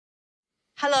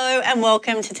Hello and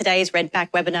welcome to today's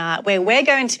Redback webinar, where we're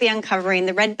going to be uncovering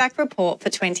the Redback Report for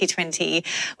 2020.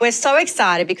 We're so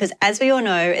excited because, as we all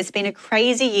know, it's been a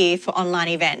crazy year for online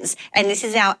events, and this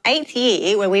is our 8th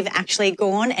year where we've actually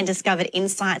gone and discovered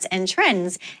insights and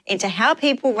trends into how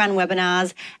people run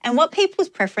webinars and what people's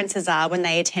preferences are when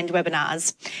they attend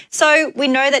webinars. So we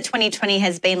know that 2020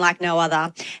 has been like no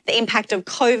other. The impact of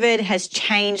COVID has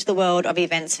changed the world of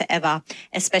events forever,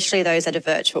 especially those that are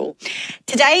virtual.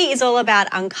 Today is all about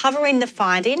uncovering the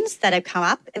findings that have come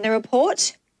up in the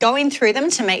report, going through them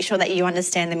to make sure that you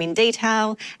understand them in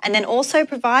detail, and then also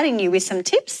providing you with some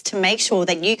tips to make sure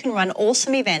that you can run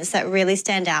awesome events that really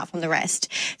stand out from the rest.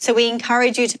 So we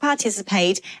encourage you to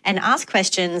participate and ask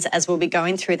questions as we'll be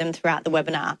going through them throughout the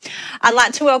webinar. I'd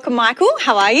like to welcome Michael.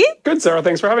 How are you? Good, Sarah.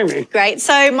 Thanks for having me. Great.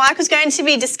 So Michael's going to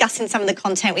be discussing some of the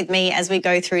content with me as we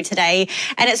go through today.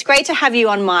 And it's great to have you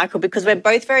on, Michael, because we're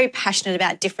both very passionate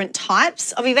about different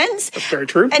types of events. That's very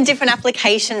true. And different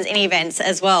applications in events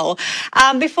as well.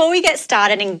 Before we get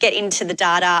started and get into the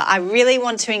data, I really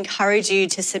want to encourage you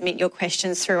to submit your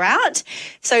questions throughout.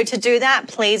 So to do that,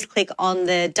 please click on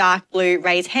the dark blue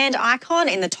raise hand icon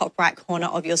in the top right corner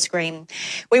of your screen.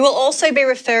 We will also be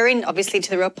referring, obviously, to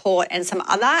the report and some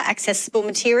other accessible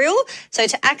material. So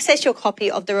to access your copy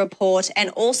of the report and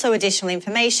also additional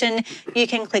information, you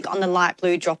can click on the light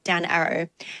blue drop-down arrow.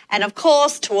 And of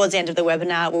course, towards the end of the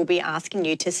webinar, we'll be asking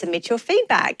you to submit your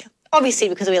feedback. Obviously,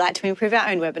 because we like to improve our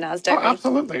own webinars, don't we?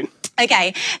 Absolutely.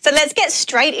 Okay, so let's get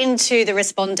straight into the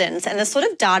respondents and the sort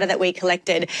of data that we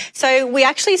collected. So we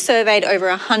actually surveyed over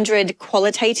 100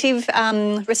 qualitative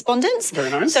respondents. Very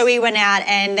nice. So we went out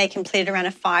and they completed around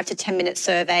a 5 to 10 minute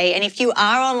survey. And if you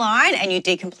are online and you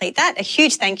did complete that, a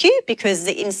huge thank you, because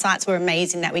the insights were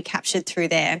amazing that we captured through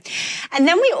there. And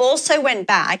then we also went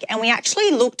back and we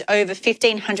actually looked over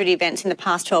 1,500 events in the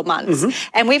past 12 months.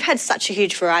 And we've had such a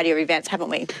huge variety of events, haven't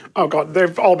we? Oh, God.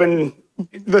 They've all been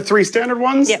the three standard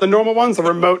ones, the normal ones, the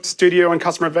remote, studio, and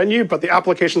customer venue, but the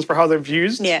applications for how they've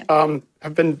used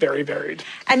have been very varied.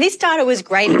 And this data was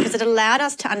great because it allowed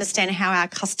us to understand how our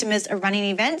customers are running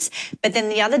events, but then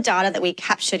the other data that we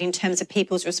captured in terms of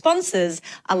people's responses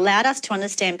allowed us to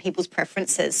understand people's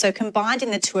preferences. So combining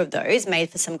the two of those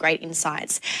made for some great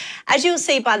insights. As you'll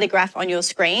see by the graph on your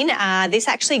screen, this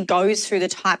actually goes through the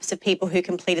types of people who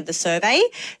completed the survey.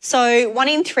 So 1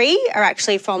 in 3 are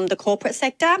actually from the corporate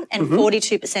sector and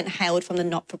 42% hailed from the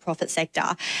not-for-profit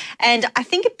sector. And I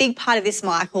think a big part of this,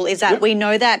 Michael, is that we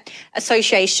know that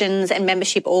associations and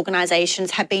membership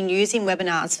organisations have been using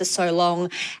webinars for so long.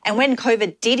 And when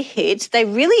COVID did hit, they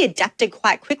really adapted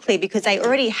quite quickly because they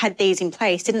already had these in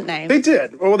place, didn't they? They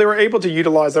did. Well, they were able to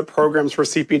utilize their programs for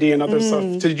CPD and other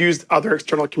stuff to use other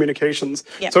external communications.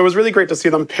 So it was really great to see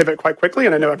them pivot quite quickly.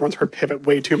 And I know everyone's heard pivot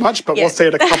way too much, but we'll say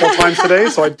it a couple times today,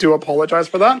 so I do apologize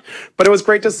for that. But it was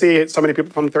great to see so many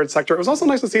people from the third sector. It was also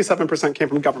nice to see 7% came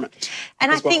from government.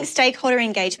 And I think stakeholder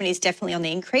engagement is definitely on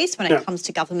the increase when it comes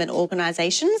to government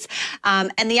organisations.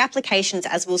 And the applications,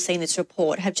 as we'll see in this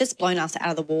report, have just blown us out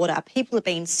of the water. People have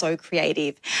been so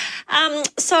creative.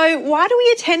 So why do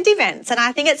we attend events? And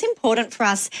I think it's important for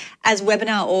us as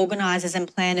webinar organisers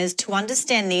and planners to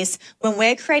understand this when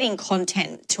we're creating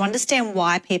content, to understand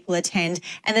why people attend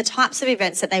and the types of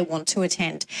events that they want to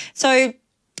attend. So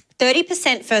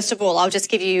 30%, first of all, I'll just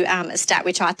give you a stat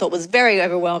which I thought was very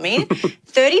overwhelming.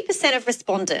 30% of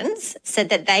respondents said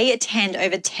that they attend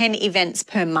over 10 events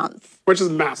per month. Which is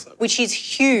massive. Which is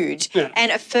huge.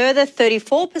 And a further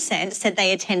 34% said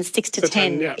they attend 6 to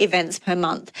 10 events per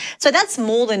month. So that's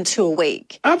more than 2 a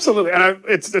week. Absolutely. And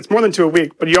it's more than 2 a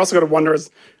week, but you also got to wonder is,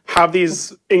 have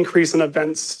these increase in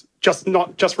events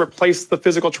not just replace the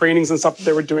physical trainings and stuff that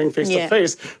they were doing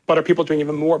face-to-face, but are people doing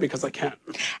even more because they can?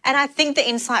 And I think the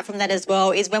insight from that as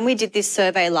well is when we did this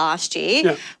survey last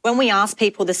year, when we asked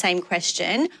people the same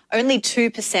question, only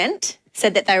 2%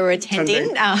 said that they were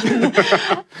attending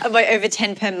over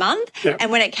 10 per month. And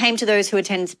when it came to those who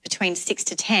attend between 6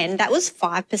 to 10, that was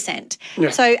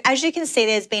 5%. So as you can see,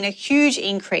 there's been a huge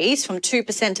increase from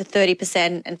 2% to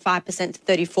 30% and 5% to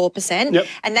 34%.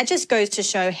 And that just goes to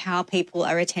show how people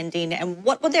are attending and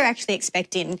what they're actually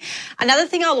expecting. Another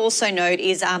thing I'll also note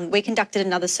is we conducted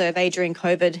another survey during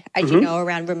COVID, as you know,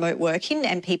 around remote working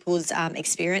and people's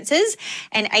experiences.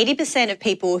 And 80% of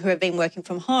people who have been working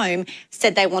from home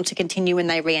said they want to continue when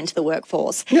they re-enter the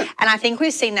workforce. And I think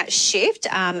we've seen that shift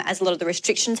as a lot of the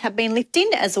restrictions have been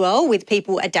lifted as well, with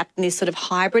people adapting this sort of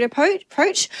hybrid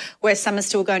approach where some are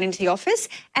still going into the office.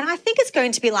 And I think it's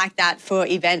going to be like that for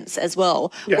events as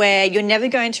well, where you're never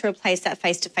going to replace that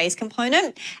face-to-face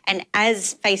component. And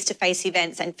as face-to-face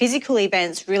events and physical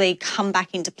events really come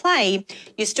back into play,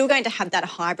 you're still going to have that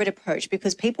hybrid approach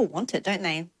because people want it, don't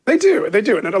they? They do. And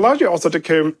it allows you also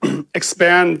to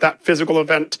expand that physical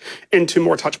event into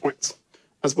more touch points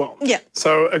as well. Yeah.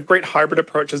 So a great hybrid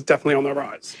approach is definitely on the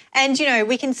rise. And,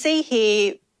 we can see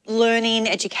here learning,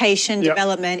 education,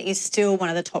 development is still one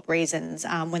of the top reasons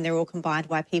when they're all combined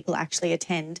why people actually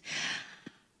attend.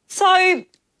 So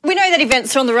we know that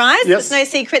events are on the rise. Yes. There's no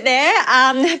secret there.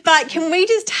 But can we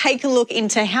just take a look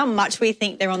into how much we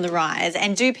think they're on the rise?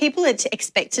 And do people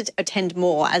expect to attend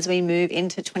more as we move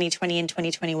into 2020 and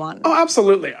 2021? Oh,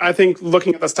 absolutely. I think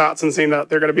looking at the stats and seeing that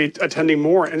they're going to be attending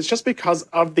more, and it's just because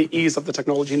of the ease of the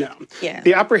technology now. Yeah.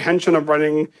 The apprehension of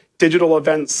running digital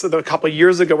events a couple of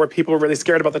years ago where people were really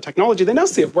scared about the technology, they now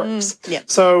see it works.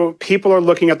 So people are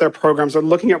looking at their programs, they're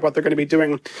looking at what they're going to be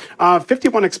doing.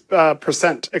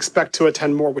 51% expect to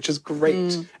attend more, which is great.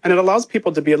 And it allows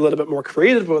people to be a little bit more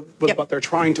creative with what they're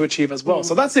trying to achieve as well.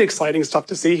 So that's the exciting stuff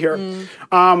to see here.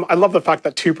 I love the fact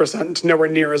that 2%, nowhere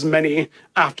near as many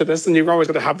after this, and you're always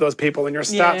going to have those people in your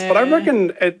stats. But I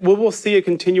reckon we'll see a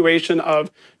continuation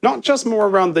of not just more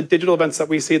around the digital events that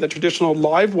we see, the traditional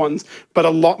live ones, but a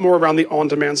lot more around the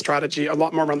on-demand strategy, a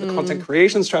lot more around the content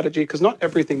creation strategy, because not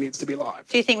everything needs to be live.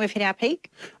 Do you think we've hit our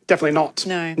peak? Definitely not.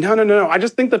 No. I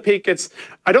just think the peak,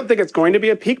 I don't think it's going to be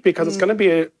a peak because it's going to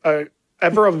be a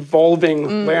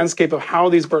ever-evolving landscape of how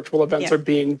these virtual events are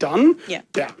being done. Yeah.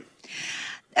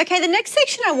 Okay, the next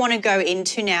section I want to go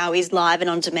into now is live and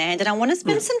on demand, and I want to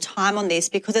spend some time on this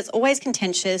because it's always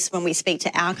contentious when we speak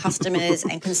to our customers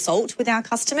and consult with our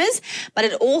customers, but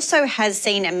it also has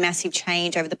seen a massive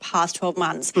change over the past 12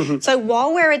 months. So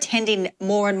while we're attending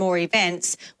more and more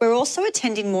events, we're also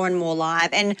attending more and more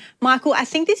live. And Michael, I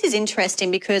think this is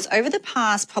interesting because over the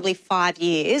past probably 5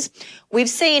 years, we've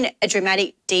seen a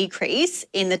dramatic decrease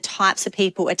in the types of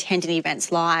people attending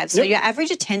events live. So your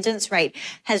average attendance rate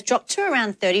has dropped to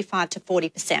around 35 to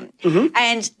 40%.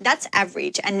 And that's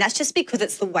average. And that's just because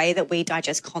it's the way that we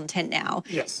digest content now.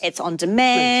 It's on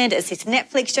demand. It's this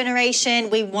Netflix generation.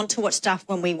 We want to watch stuff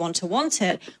when we want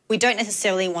it. We don't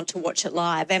necessarily want to watch it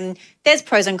live. And there's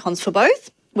pros and cons for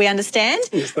both. We understand.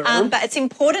 But it's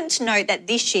important to note that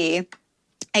this year,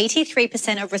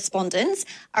 83% of respondents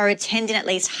are attending at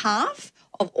least half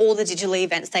of all the digital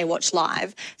events they watch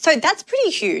live. So that's pretty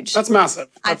huge. That's massive.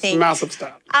 That's a massive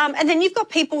stat. And then you've got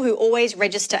people who always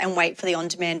register and wait for the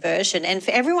on-demand version. And for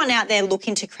everyone out there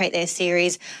looking to create their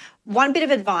series, one bit of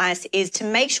advice is to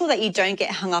make sure that you don't get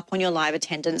hung up on your live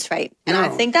attendance rate. And I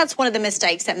think that's one of the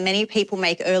mistakes that many people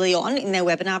make early on in their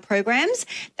webinar programs.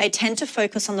 They tend to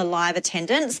focus on the live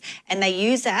attendance and they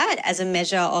use that as a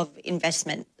measure of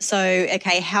investment. So,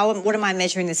 okay, what am I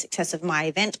measuring the success of my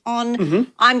event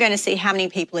on? I'm going to see how many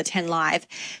people attend live.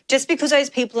 Just because those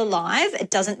people are live,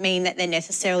 it doesn't mean that they're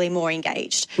necessarily more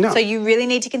engaged. So you really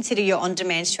need to consider your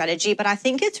on-demand strategy. But I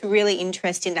think it's really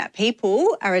interesting that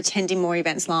people are attending more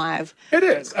events live. It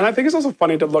is. And I think it's also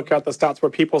funny to look at the stats where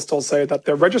people still say that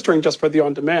they're registering just for the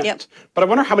on-demand. But I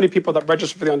wonder how many people that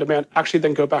register for the on-demand actually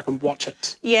then go back and watch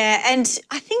it. Yeah, and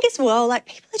I think as well, like,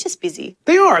 people are just busy.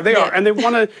 They are. And they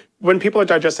want to, when people are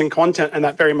digesting content and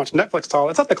that very much Netflix style,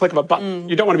 it's at the click of a button.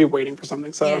 You don't want to be waiting for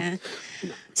something.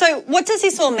 So what does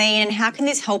this all mean and how can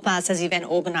this help us as event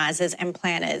organisers and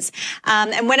planners?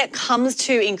 And when it comes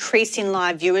to increasing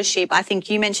live viewership, I think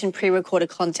you mentioned pre-recorded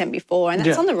content before, and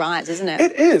that's on the rise, isn't it?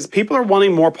 It is. People are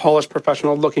wanting more polished,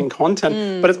 professional-looking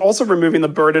content, but it's also removing the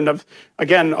burden of,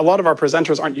 again, a lot of our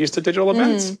presenters aren't used to digital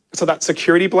events. So that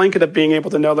security blanket of being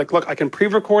able to know, like, look, I can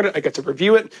pre-record it, I get to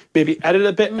review it, maybe edit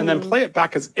a bit, and then play it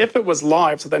back as if it was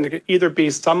live. So then it could either be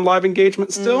some live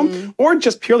engagement still or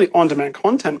just purely on-demand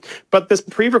content. But this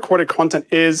pre-recorded content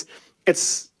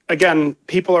again,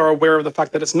 people are aware of the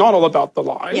fact that it's not all about the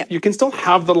live. You can still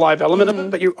have the live element of it,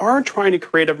 but you are trying to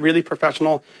create a really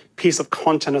professional piece of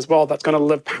content as well that's going to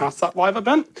live past that live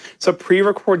event. So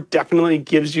pre-record definitely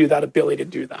gives you that ability to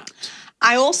do that.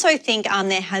 I also think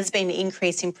there has been an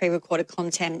increase in pre-recorded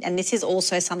content, and this is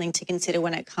also something to consider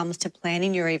when it comes to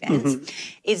planning your events,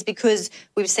 is because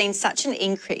we've seen such an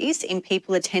increase in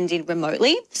people attending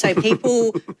remotely. So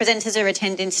presenters are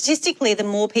attending. Statistically, the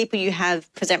more people you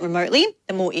have present remotely,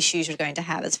 the more issues you're going to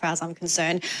have as far as I'm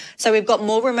concerned. So we've got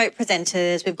more remote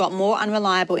presenters, we've got more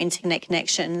unreliable internet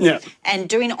connections, and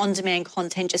doing on-demand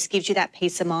content just gives you that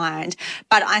peace of mind.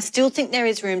 But I still think there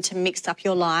is room to mix up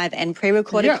your live and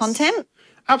pre-recorded content.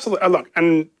 Absolutely. Look,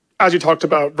 and as you talked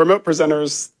about, remote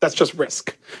presenters, that's just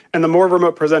risk. And the more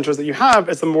remote presenters that you have,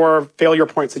 it's the more failure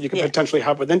points that you can potentially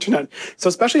have with internet. So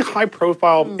especially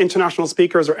high-profile international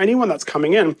speakers or anyone that's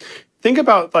coming in, think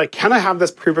about, like, can I have this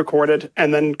pre-recorded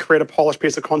and then create a polished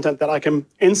piece of content that I can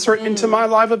insert into my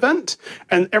live event?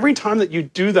 And every time that you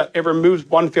do that, it removes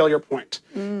one failure point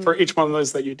for each one of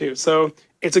those that you do. So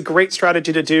it's a great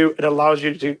strategy to do. It allows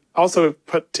you to also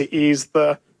put to ease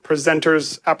the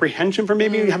presenters' apprehension for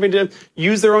maybe having to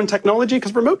use their own technology,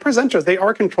 because remote presenters, they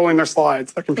are controlling their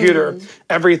slides, their computer,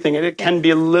 everything, and it can be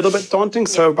a little bit daunting.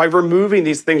 So by removing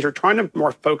these things, you're trying to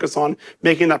more focus on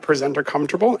making that presenter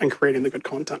comfortable and creating the good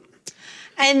content.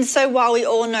 And so while we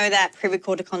all know that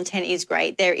pre-recorded content is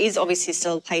great, there is obviously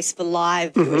still a place for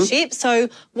live viewership. So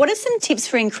what are some tips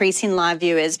for increasing live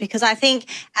viewers? Because I think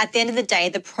at the end of the day,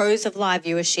 the pros of live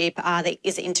viewership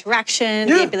is interaction,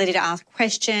 the ability to ask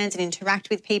questions and interact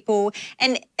with people.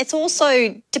 And it's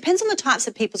also depends on the types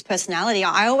of people's personality.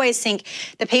 I always think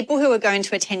the people who are going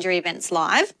to attend your events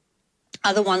live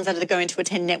are the ones that are going to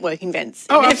attend networking events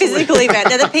in a physical event.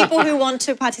 They're the people who want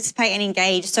to participate and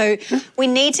engage. So we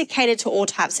need to cater to all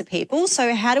types of people.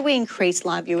 So how do we increase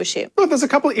live viewership? Well, there's a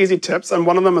couple of easy tips, and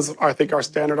one of them is, I think, our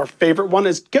standard, our favorite one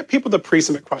is get people to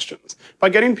pre-submit questions. By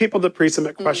getting people to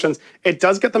pre-submit questions, it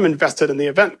does get them invested in the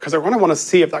event, because they're going to want to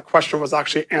see if that question was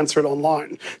actually answered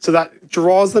online. So that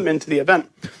draws them into the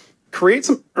event. Create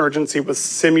some urgency with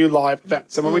simu-live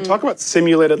events. And when we talk about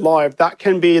simulated live, that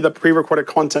can be the pre-recorded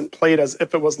content played as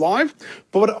if it was live.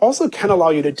 But what it also can allow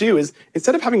you to do is,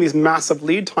 instead of having these massive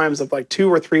lead times of like 2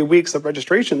 or 3 weeks of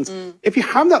registrations, if you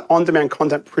have that on-demand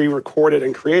content pre-recorded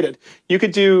and created, you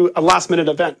could do a last-minute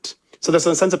event. So there's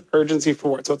a sense of urgency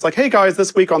for it. So it's like, hey guys,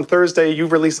 this week on Thursday, you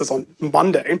release this on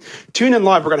Monday. Tune in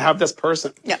live, we're gonna have this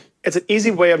person. Yeah. It's an easy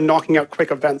way of knocking out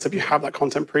quick events if you have that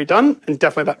content pre-done, and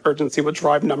definitely that urgency will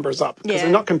drive numbers up because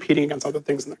they're not competing against other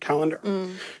things in the calendar.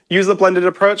 Use the blended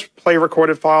approach, play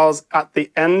recorded files at the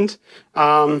end,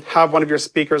 have one of your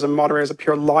speakers and moderators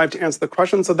appear live to answer the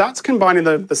question. So that's combining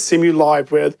the simu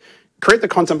live with create the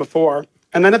content before,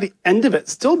 and then at the end of it,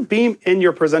 still beam in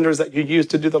your presenters that you use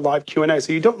to do the live Q&A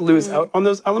so you don't lose out on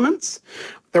those elements.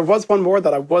 There was one more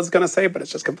that I was going to say, but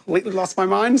it's just completely lost my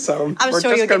mind. So we're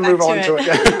just going to move on to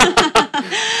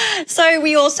it. So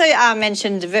we also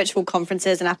mentioned virtual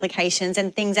conferences and applications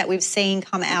and things that we've seen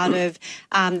come out of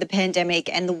the pandemic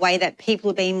and the way that people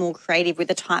are being more creative with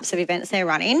the types of events they're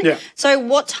running. Yeah. So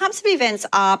what types of events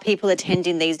are people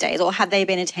attending these days, or have they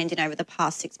been attending over the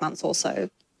past 6 months or so?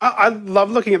 I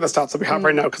love looking at the stats that we have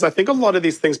right now, because I think a lot of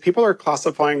these things people are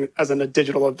classifying as a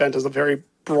digital event as a very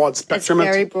broad spectrum. It's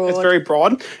very broad. It's very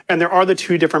broad. And there are the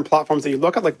 2 different platforms that you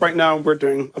look at. Like right now, we're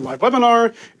doing a live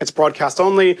webinar. It's broadcast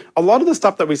only. A lot of the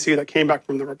stuff that we see that came back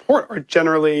from the report are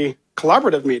generally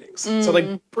collaborative meetings. So like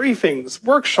briefings,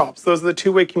 workshops, those are the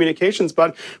two-way communications.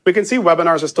 But we can see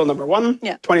webinars are still number one.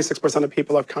 26% of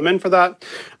people have come in for that.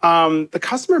 The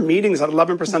customer meetings at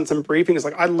 11% in briefings,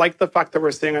 like I like the fact that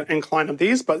we're seeing an incline of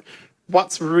these, but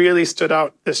what's really stood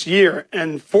out this year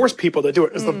and forced people to do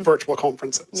it is the virtual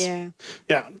conferences.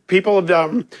 Yeah. People have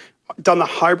done the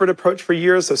hybrid approach for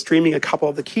years, so streaming a couple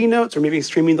of the keynotes or maybe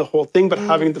streaming the whole thing, but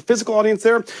having the physical audience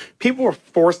there. People were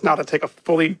forced now to take a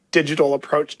fully digital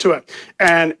approach to it.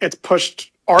 And it's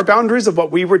pushed our boundaries of what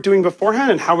we were doing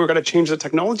beforehand and how we were going to change the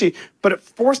technology, but it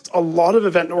forced a lot of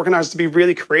event organizers to be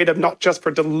really creative, not just for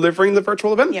delivering the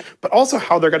virtual event, but also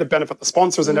how they're going to benefit the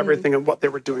sponsors and everything and what they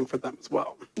were doing for them as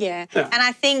well. Yeah. And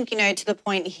I think, to the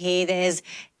point here, there's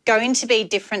going to be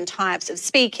different types of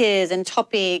speakers and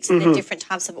topics and then different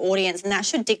types of audience, and that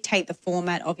should dictate the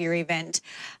format of your event.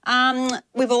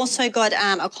 We've also got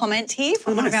a comment here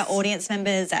from one of our audience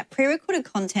members that pre-recorded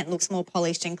content looks more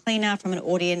polished and cleaner from an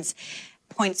audience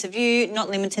points of view, not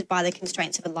limited by the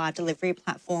constraints of a live delivery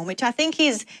platform, which I think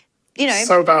is,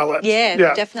 so valid.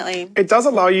 Yeah, definitely. It does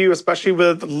allow you, especially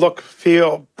with look,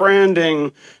 feel,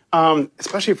 branding,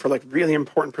 especially for like really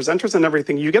important presenters and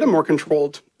everything, you get a more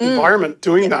controlled environment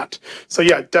doing that. So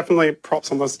yeah, definitely props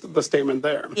on the statement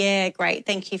there. Yeah, great.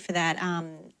 Thank you for that,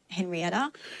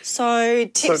 Henrietta. So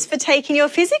tips for taking your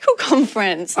physical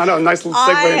conference. I know, nice little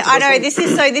segue. I know, this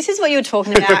is what you're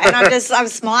talking about, and I'm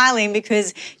smiling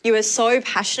because you are so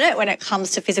passionate when it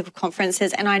comes to physical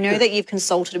conferences, and I know that you've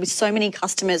consulted with so many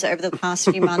customers over the past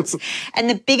few months. And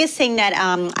the biggest thing that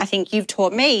I think you've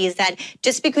taught me is that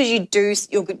just because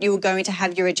you're going to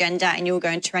have your agenda and you're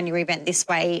going to run your event this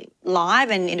way live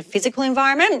and in a physical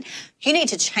environment, you need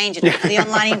to change it for the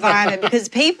online environment, because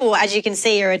people, as you can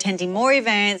see, are attending more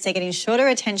events, they're getting shorter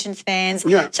attention spans.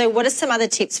 So what are some other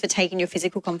tips for taking your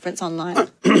physical conference online?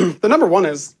 The number one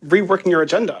is reworking your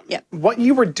agenda. What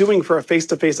you were doing for a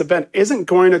face-to-face event isn't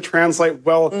going to translate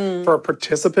well for a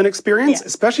participant experience,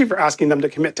 especially if you're asking them to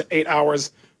commit to 8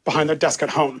 hours behind their desk at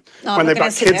home when they've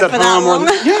got kids at home.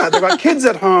 They've got kids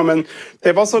at home, and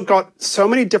they've also got so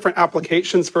many different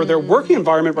applications for their working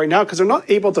environment right now because they're not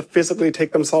able to physically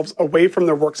take themselves away from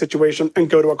their work situation and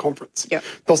go to a conference.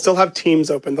 They'll still have Teams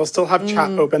open, they'll still have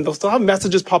chat open, they'll still have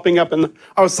messages popping up, and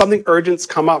something urgent's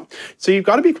come up. So you've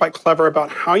got to be quite clever about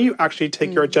how you actually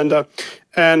take your agenda.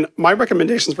 And my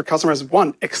recommendations for customers,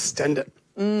 one, extend it.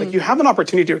 Like, you have an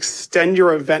opportunity to extend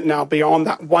your event now beyond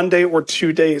that 1 day or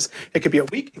 2 days. It could be a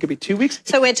week, it could be 2 weeks.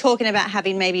 So we're talking about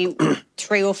having maybe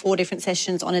 3 or 4 different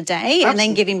sessions on a day, and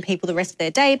then giving people the rest of their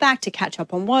day back to catch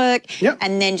up on work,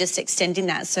 and then just extending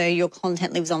that so your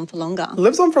content lives on for longer.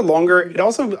 Lives on for longer. It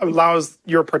also allows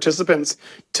your participants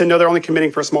to know they're only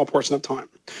committing for a small portion of time.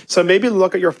 So maybe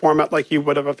look at your format like you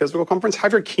would of a physical conference.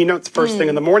 Have your keynotes first thing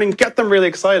in the morning, get them really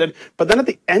excited, but then at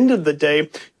the end of the day,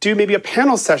 do maybe a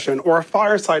panel session or a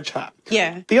fireside chat.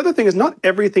 The other thing is, not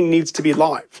everything needs to be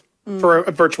live for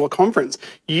a virtual conference.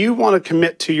 You want to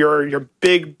commit to your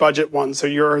big budget ones, so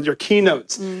your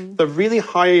keynotes, the really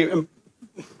high, I'm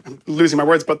losing my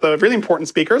words, but the really important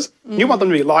speakers, you want them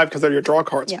to be live because they're your draw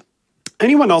cards.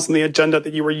 Anyone else on the agenda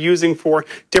that you were using for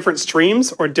different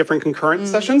streams or different concurrent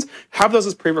sessions, have those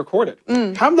as pre-recorded.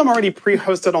 Have them already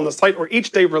pre-hosted on the site, or each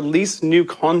day release new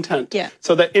content.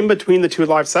 So that in between the 2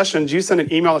 live sessions, you send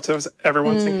an email to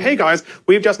everyone saying, hey guys,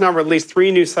 we've just now released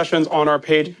 3 new sessions on our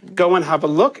page. Go and have a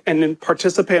look and then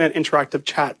participate in an interactive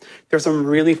chat. There's some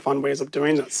really fun ways of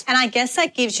doing this. And I guess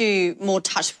that gives you more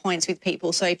touch points with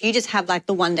people. So if you just have like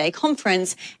the 1-day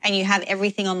conference and you have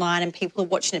everything online and people are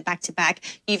watching it back to back,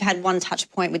 you've had one touch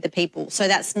point with the people. So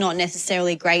that's not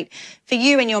necessarily great for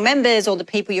you and your members or the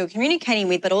people you're communicating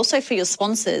with, but also for your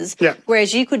sponsors.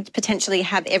 Whereas you could potentially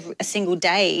have a single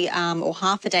day or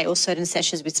half a day or certain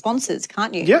sessions with sponsors,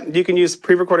 can't you? You can use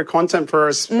pre-recorded content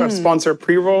for sponsor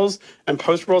pre-rolls and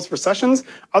post-rolls for sessions.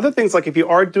 Other things, like if you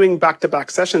are doing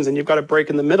back-to-back sessions and you've got a break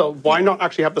in the middle, why not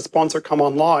actually have the sponsor come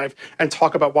on live and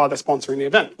talk about why they're sponsoring the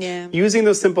event? Using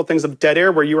those simple things of dead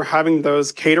air where you were having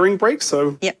those catering breaks.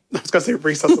 So I was going to say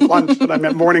recess at lunch, but I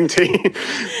meant morning tea.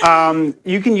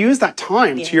 You can use that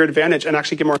time to your advantage and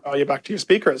actually give more value back to your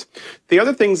speakers. The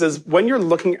other things is, when you're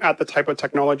looking at the type of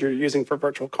technology you're using for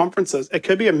virtual conferences, it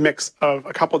could be a mix of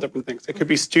a couple of different things. It could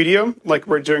be studio, like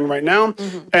we're doing right now,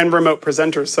 and remote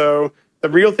presenters. So the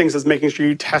real things is making sure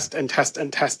you test and test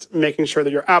and test, making sure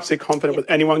that you're absolutely confident with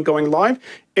anyone going live.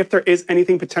 If there is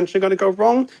anything potentially going to go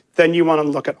wrong, then you want to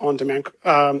look at on-demand,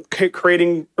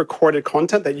 creating recorded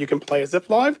content that you can play as if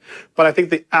live. But I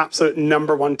think the absolute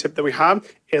number one tip that we have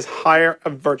is hire a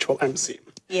virtual MC.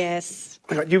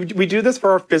 We do this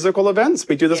for our physical events.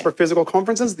 We do this for physical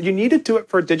conferences. You need to do it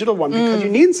for a digital one, because you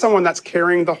need someone that's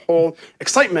carrying the whole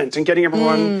excitement and getting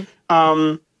everyone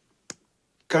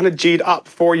kind of G'd up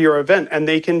for your event, and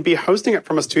they can be hosting it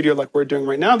from a studio like we're doing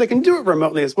right now. They can do it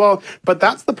remotely as well, but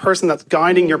that's the person that's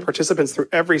guiding your participants through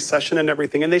every session and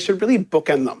everything, and they should really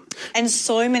bookend them. And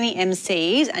so many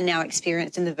MCs are now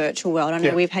experienced in the virtual world. I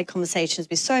know we've had conversations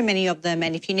with so many of them,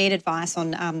 and if you need advice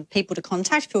on people to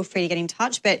contact, feel free to get in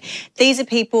touch. But these are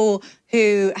people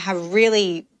who have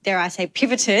really, dare I say,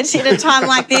 pivoted in a time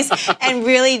like this, and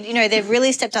really, you know, they've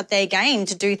really stepped up their game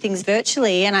to do things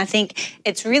virtually. And I think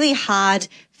it's really hard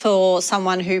for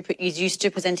someone who is used to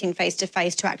presenting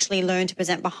face-to-face to actually learn to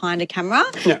present behind a camera.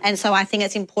 And so I think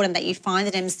it's important that you find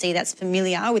an MC that's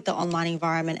familiar with the online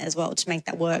environment as well to make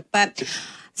that work. But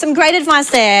some great advice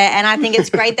there, and I think it's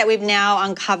great that we've now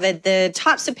uncovered the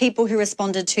types of people who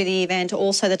responded to the event,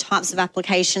 also the types of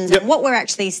applications and what we're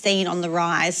actually seeing on the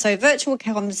rise. So virtual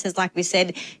conferences, like we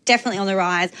said, definitely on the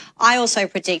rise. I also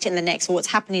predict in the next, well, it's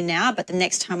happening now, but the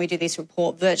next time we do this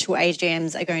report, virtual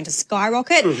AGMs are going to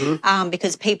skyrocket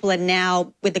because people are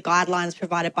now, with the guidelines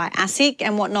provided by ASIC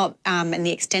and whatnot, and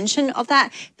the extension of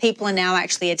that, people are now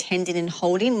actually attending and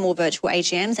holding more virtual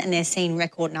AGMs, and they're seeing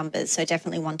record numbers. So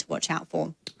definitely one to watch out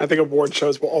for. I think award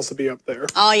shows will also be up there.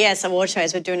 Oh, yes, award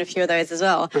shows. We're doing a few of those as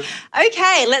well.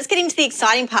 Okay, let's get into the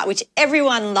exciting part, which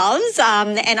everyone loves.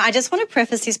 And I just want to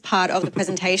preface this part of the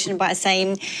presentation by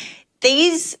saying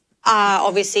these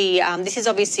obviously, this is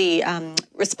obviously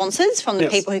responses from the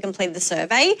people who completed the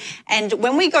survey. And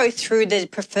when we go through the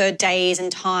preferred days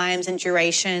and times and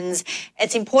durations,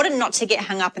 it's important not to get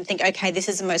hung up and think, okay, this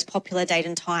is the most popular date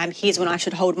and time, here's when I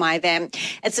should hold my event.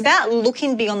 It's about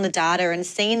looking beyond the data and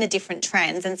seeing the different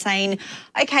trends and saying,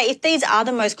 okay, if these are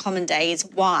the most common days,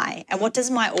 why? And what does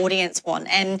my audience want?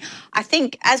 And I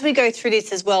think as we go through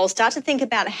this as well, start to think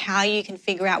about how you can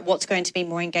figure out what's going to be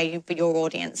more engaging for your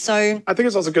audience. So I think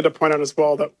it's also good to point out as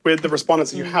well that with the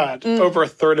respondents that you had, over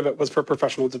a third of it was for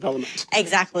professional development.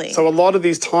 Exactly. So a lot of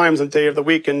these times and day of the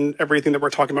week and everything that we're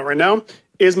talking about right now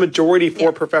is majority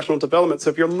for professional development. So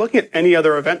if you're looking at any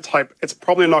other event type, it's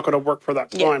probably not going to work for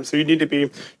that time. So you need to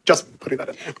be just putting that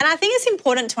in there. And I think it's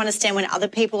important to understand when other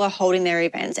people are holding their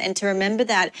events and to remember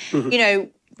that, you know,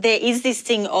 there is this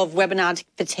thing of webinar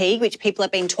fatigue, which people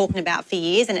have been talking about for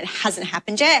years, and it hasn't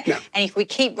happened yet. Yeah. And if we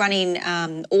keep running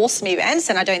awesome events,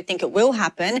 and I don't think it will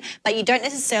happen, but you don't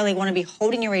necessarily want to be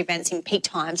holding your events in peak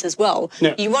times as well.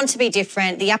 Yeah. You want to be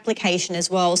different, the application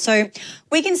as well. So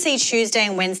we can see Tuesday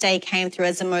and Wednesday came through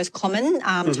as the most common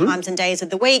times and days of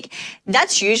the week.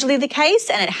 That's usually the case,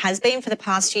 and it has been for the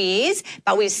past few years,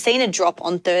 but we've seen a drop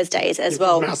on Thursdays as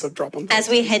well. Massive drop on Thursdays.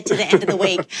 As we head to the end of the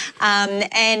week.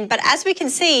 But as we can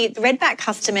see, the Redback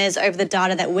customers over the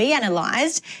data that we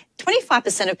analysed,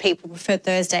 25% of people prefer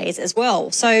Thursdays as well.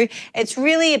 So it's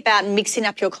really about mixing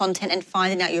up your content and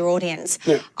finding out your audience.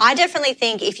 Yeah. I definitely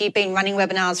think if you've been running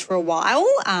webinars for a while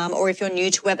or if you're new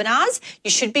to webinars,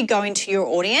 you should be going to your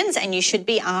audience and you should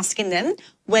be asking them,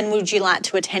 when would you like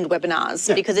to attend webinars?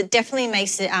 Yeah. Because it definitely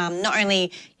makes it not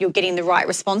only you're getting the right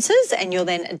responses and you're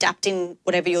then adapting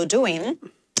whatever you're doing,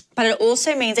 but it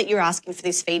also means that you're asking for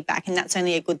this feedback, and that's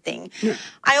only a good thing. Yeah.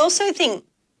 I also think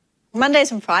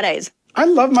Mondays and Fridays. I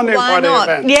love Monday and Friday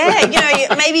events. Yeah, you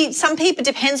know, maybe some people,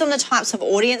 depends on the types of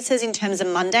audiences in terms of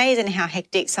Mondays and how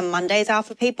hectic some Mondays are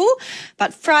for people.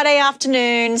 But Friday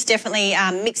afternoons, definitely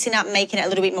mixing up, making it a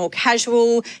little bit more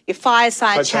casual, your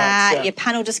fireside chat, your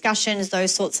panel discussions,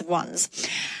 those sorts of ones.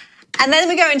 And then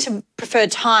we go into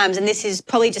preferred times, and this is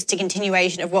probably just a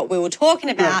continuation of what we were talking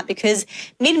about because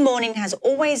mid-morning has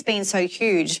always been so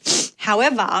huge.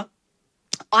 However,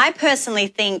 I personally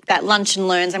think that lunch and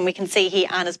learns, and we can see here,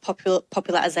 aren't as popular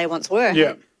as they once were.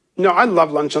 Yeah. No, I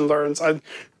love lunch and learns.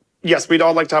 Yes, we'd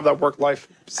all like to have that work-life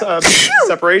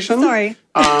separation. Sorry.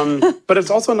 But it's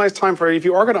also a nice time for, if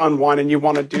you are going to unwind and you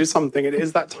want to do something, it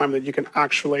is that time that you can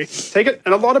actually take it.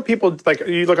 And a lot of people, like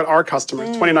you look at our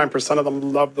customers, 29% of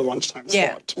them love the lunchtime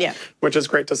slot, which is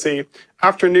great to see.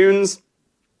 Afternoons,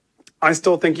 I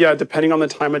still think, depending on the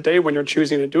time of day when you're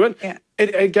choosing to do it,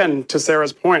 it, again, to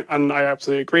Sarah's point, and I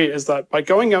absolutely agree, is that by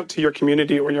going out to your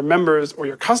community or your members or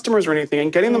your customers or anything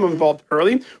and getting them involved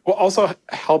early will also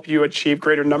help you achieve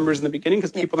greater numbers in the beginning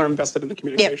because people are invested in the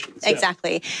communications.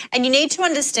 Exactly. And you need to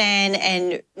understand,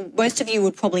 and most of you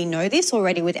would probably know this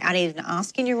already without even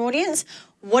asking your audience,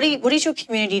 what is your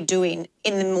community doing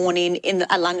in the morning,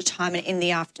 at lunchtime and in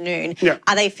the afternoon? Yeah.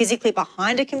 Are they physically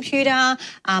behind a computer?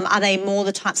 Are they more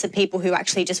the types of people who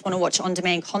actually just want to watch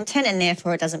on-demand content and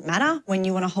therefore it doesn't matter when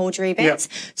you want to hold your events?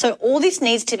 Yeah. So all this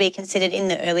needs to be considered in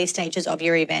the early stages of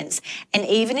your events. And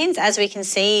evenings, as we can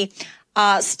see,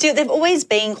 still, they've always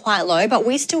been quite low, but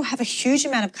we still have a huge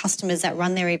amount of customers that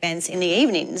run their events in the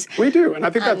evenings. We do, and I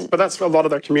think that's a lot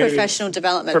of their community. Professional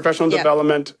development. Professional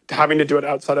development, having to do it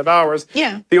outside of hours.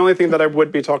 Yeah. The only thing that I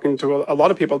would be talking to a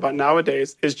lot of people about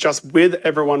nowadays is just with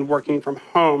everyone working from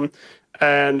home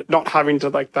and not having to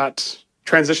that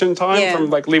transition time from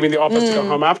leaving the office to go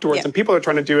home afterwards, and people are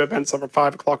trying to do events over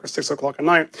 5 o'clock or 6 o'clock at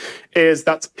night,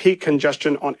 that's peak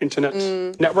congestion on internet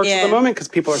networks at the moment because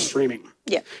people are streaming.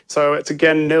 Yeah. So it's,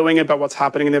 again, knowing about what's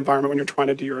happening in the environment when you're trying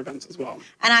to do your events as well.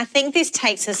 And I think this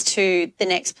takes us to the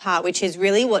next part, which is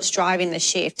really what's driving the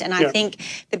shift. And I think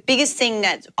the biggest thing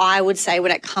that I would say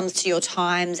when it comes to your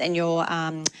times and your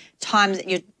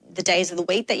the days of the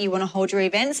week that you want to hold your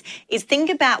events is think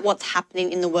about what's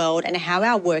happening in the world and how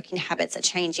our working habits are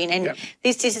changing. And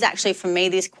this is actually from me,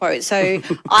 this quote. So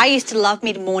I used to love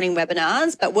mid-morning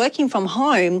webinars, but working from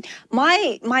home,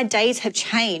 my days have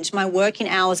changed. My working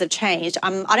hours have changed.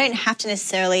 I don't have to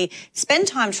necessarily spend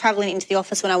time traveling into the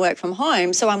office when I work from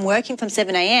home. So I'm working from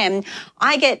 7 a.m.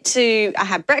 I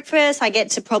have breakfast. I get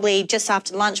to probably just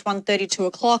after lunch, 1:30, 2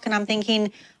 o'clock. And I'm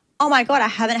thinking, oh my God, I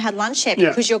haven't had lunch yet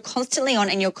because you're constantly on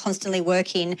and you're constantly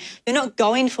working. You're not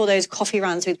going for those coffee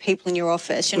runs with people in your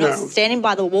office. You're not standing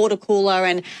by the water cooler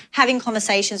and having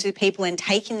conversations with people and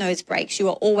taking those breaks. You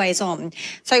are always on.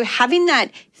 So having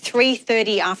that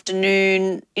 3:30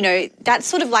 afternoon, that's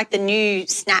sort of like the new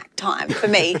snack time for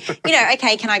me.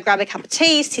 Okay, can I grab a cup of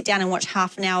tea, sit down and watch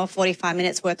half an hour, 45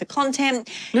 minutes worth of content?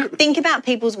 Yep. Think about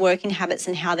people's working habits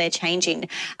and how they're changing.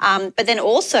 But then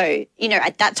also,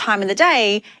 at that time of the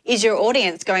day, is your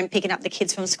audience going picking up the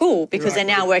kids from school because they're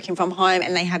now working from home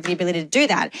and they have the ability to do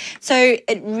that? So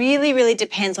it really, really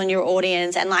depends on your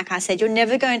audience. And like I said, you're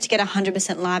never going to get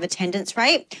 100% live attendance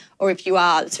rate, or if you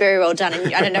are, it's very well done.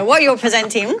 And I don't know what you're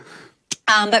presenting.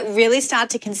 But really start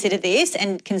to consider this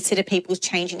and consider people's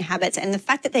changing habits and the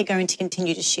fact that they're going to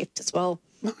continue to shift as well.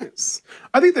 Nice.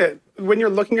 I think that when you're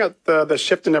looking at the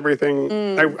shift and everything,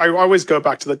 I always go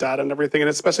back to the data and everything, and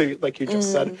especially like you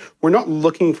just said, we're not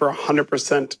looking for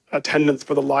 100% attendance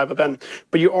for the live event,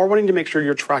 but you are wanting to make sure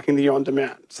you're tracking the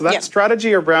on-demand. So that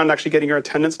strategy around actually getting your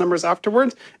attendance numbers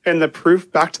afterwards and the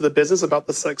proof back to the business about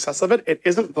the success of it, it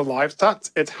isn't the live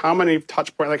stats, it's how many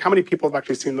touch points, like how many people have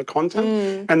actually seen the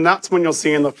content, and that's when you'll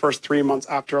see in the first 3 months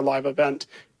after a live event.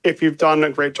 If you've done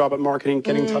a great job at marketing,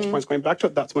 getting touch points going back to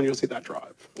it, that's when you'll see that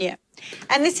drive. Yeah.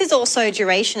 And this is also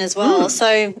duration as well.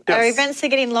 So our events are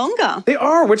getting longer. They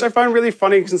are, which I find really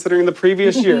funny considering the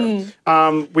previous year.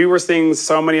 We were seeing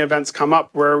so many events come up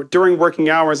where during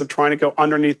working hours of trying to go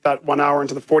underneath that 1 hour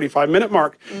into the 45-minute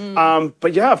mark.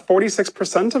 But yeah,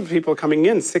 46% of people coming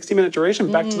in, 60-minute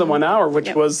duration, back to the 1 hour,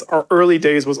 which was our early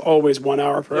days was always 1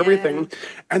 hour for everything.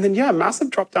 And then,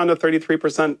 massive drop down to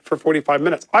 33% for 45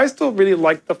 minutes. I still really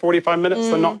like the 45 minutes,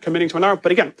 so not committing to an hour.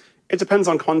 But again, it depends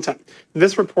on content.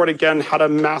 This report, again, had a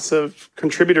massive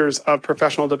contributors of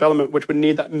professional development, which would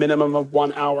need that minimum of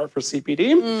 1 hour for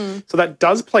CPD. So that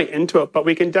does play into it, but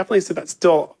we can definitely see that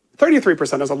still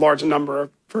 33% is a large number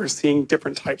for seeing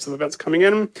different types of events coming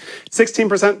in.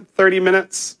 16%, 30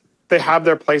 minutes. They have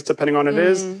their place depending on it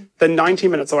is. The 90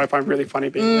 minutes, though, I find really funny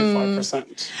being only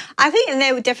 5%. I think, and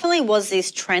there definitely was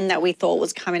this trend that we thought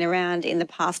was coming around in the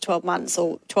past 12 months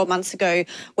or 12 months ago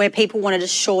where people wanted a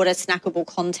shorter, snackable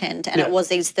content, and it was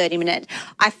these 30-minute.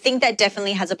 I think that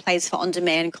definitely has a place for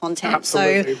on-demand content.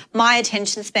 Absolutely. So my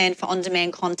attention span for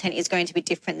on-demand content is going to be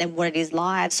different than what it is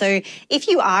live. So if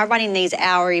you are running these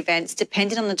hour events,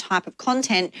 depending on the type of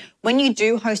content, when you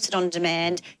do host it on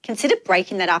demand, consider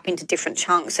breaking that up into different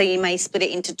chunks. So you may split it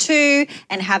into 2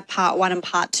 and have part 1 and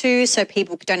part 2 so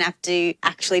people don't have to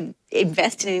actually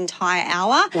invest in an entire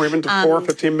hour. Or even to 4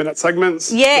 15-minute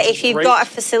segments. Yeah, if you've got a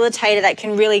facilitator that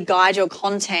can really guide your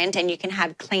content and you can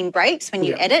have clean breaks when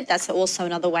you edit, that's also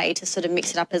another way to sort of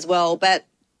mix it up as well. But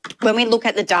when we look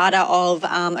at the data of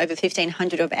over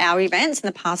 1,500 of our events in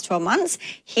the past 12 months,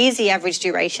 here's the average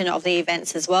duration of the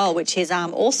events as well, which is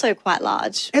also quite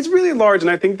large. It's really large, and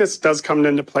I think this does come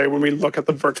into play when we look at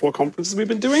the virtual conferences we've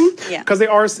been doing. Because they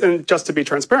are, and just to be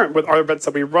transparent, with our events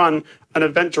that we run, an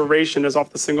event duration is off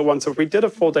the single one. So if we did a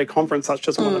full day conference, that's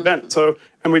just one event. So,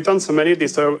 and we've done so many of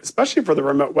these, so especially for the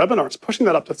remote webinars, pushing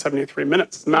that up to 73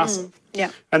 minutes is massive.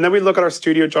 And then we look at our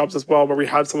studio jobs as well, where we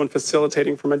had someone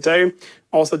facilitating from a day,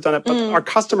 also done it. But our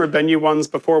customer venue ones,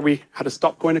 before we had to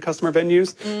stop going to customer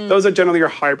venues, those are generally your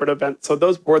hybrid events. So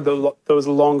those were those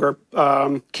longer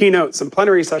keynotes and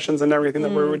plenary sessions and everything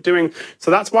that we were doing.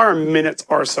 So that's why our minutes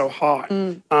are so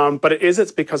high. But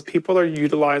it's because people are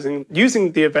using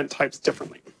the event types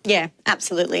differently. Yeah,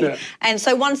 absolutely. And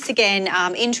so once again,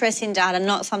 interesting data,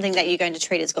 not something that you're going to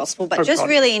treat as gospel, but just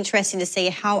really interesting to see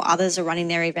how others are running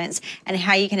their events and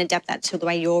how you can adapt that to the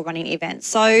way you're running events.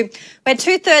 So we're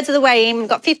 2/3 of the way in. We've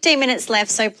got 15 minutes left,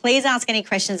 so please ask any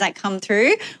questions that come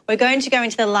through. We're going to go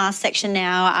into the last section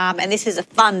now, and this is a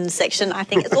fun section. I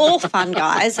think it's all fun,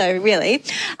 guys, so really.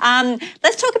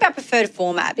 Let's talk about preferred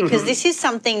format, because this is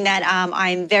something that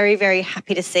I'm very, very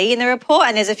happy to see in the report,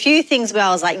 and there's a few things where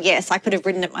I was like, yes, I could have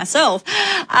written it myself.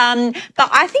 But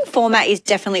I think format is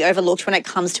definitely overlooked when it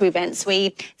comes to events.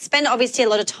 We spend obviously a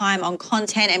lot of time on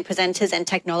content and presenters and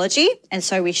technology, and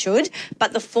so we should,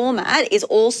 but the format is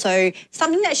also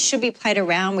something that should be played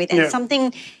around with, and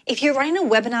something, if you're running a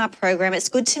webinar program, it's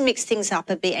good to mix things up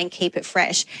a bit and keep it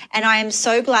fresh. And I am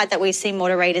so glad that we see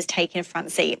moderators taking a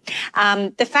front seat.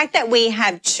 The fact that we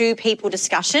have 2 people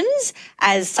discussions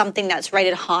as something that's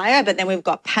rated higher, but then we've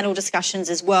got panel discussions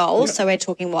as well. So we're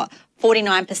talking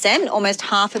 49%, almost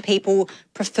half of people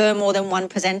prefer more than one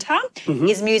presenter,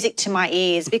 is music to my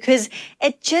ears, because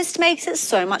it just makes it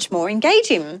so much more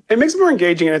engaging. It makes it more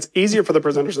engaging, and it's easier for the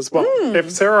presenters as well. If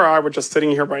Sarah or I were just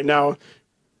sitting here right now,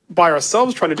 by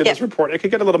ourselves trying to do this report, it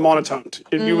could get a little monotoned.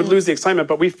 You would lose the excitement,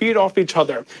 but we feed off each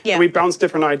other and we bounce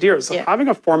different ideas. So having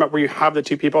a format where you have the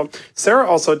two people, Sara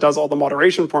also does all the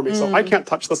moderation for me. So I can't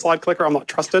touch the slide clicker. I'm not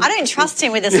trusted. I don't trust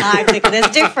him with the slide clicker. There's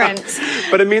a difference.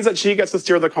 But it means that she gets to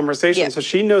steer the conversation. So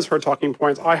she knows her talking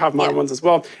points. I have my ones as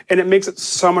well. And it makes it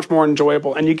so much more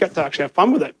enjoyable and you get to actually have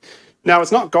fun with it. Now,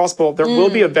 it's not gospel. There will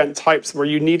be event types where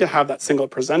you need to have that single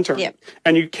presenter.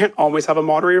 And you can't always have a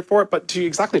moderator for it. But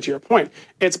exactly to your point,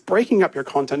 it's breaking up your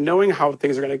content, knowing how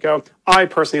things are going to go. I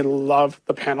personally love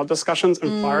the panel discussions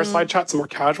and fireside chats, a more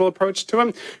casual approach to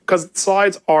them, because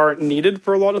slides are needed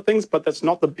for a lot of things, but that's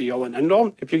not the be-all and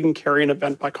end-all. If you can carry an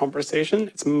event by conversation,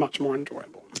 it's much more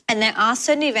enjoyable. And there are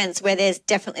certain events where there's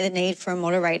definitely the need for a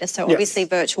moderator. So obviously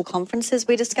virtual conferences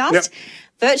we discussed.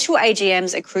 Virtual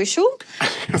AGMs are crucial.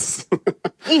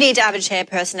 You need to have a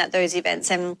chairperson at those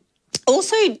events. And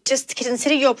also just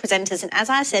consider your presenters. And as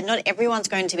I said, not everyone's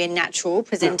going to be a natural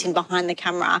presenting behind the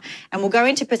camera. And we'll go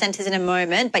into presenters in a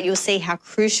moment, but you'll see how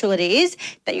crucial it is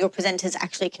that your presenters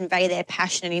actually convey their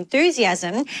passion and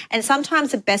enthusiasm. And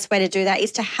sometimes the best way to do that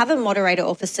is to have a moderator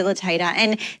or facilitator.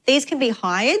 And these can be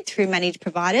hired through managed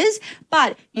providers,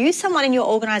 but use someone in your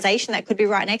organisation that could be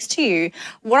right next to you.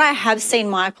 What I have seen,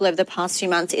 Michael, over the past few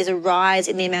months is a rise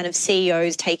in the amount of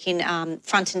CEOs taking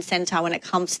front and centre when it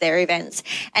comes to their events.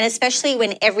 And especially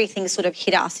when everything sort of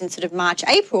hit us in sort of March,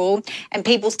 April, and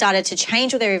people started to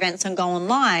change all their events and go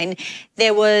online,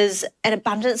 there was an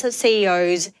abundance of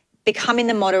CEOs becoming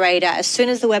the moderator as soon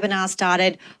as the webinar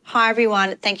started. Hi,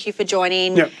 everyone. Thank you for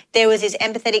joining. There was this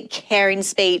empathetic, caring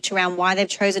speech around why they've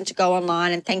chosen to go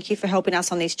online and thank you for helping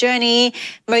us on this journey.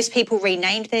 Most people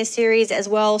renamed their series as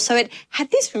well. So it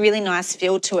had this really nice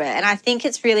feel to it. And I think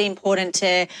it's really important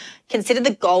to consider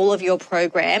the goal of your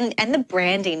program and the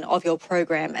branding of your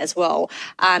program as well.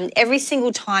 Every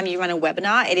single time you run a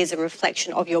webinar, it is a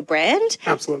reflection of your brand.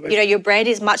 Absolutely. You know, your brand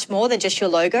is much more than just your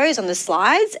logos on the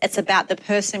slides. It's about the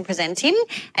person presenting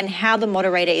and how the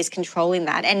moderator is controlling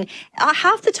that. And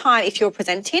half the time, if you're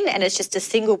presenting and it's just a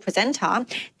single presenter,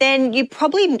 then you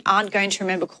probably aren't going to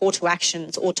remember call to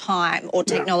actions or time or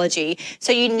technology.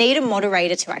 So you need a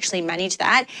moderator to actually manage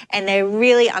that. And they're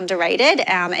really underrated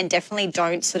and definitely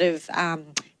don't sort of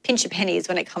pinch your pennies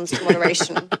when it comes to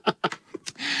moderation.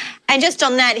 And just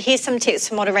on that, here's some tips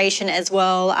for moderation as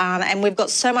well. And we've got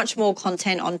so much more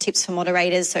content on tips for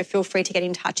moderators, so feel free to get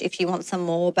in touch if you want some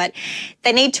more. But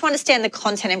they need to understand the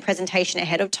content and presentation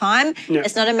ahead of time.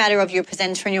 It's not a matter of your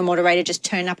presenter and your moderator just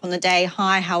turn up on the day,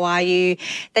 hi, how are you?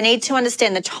 They need to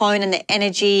understand the tone and the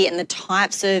energy and the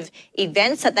types of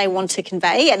events that they want to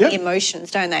convey and the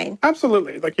emotions, don't they?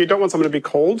 Absolutely. Like you don't want someone to be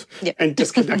cold and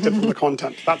disconnected from the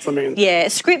content. That's the main thing. Yeah,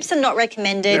 scripts are not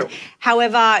recommended.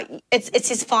 However, it's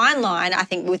this fine line, I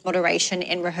think, with moderation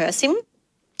and rehearsing.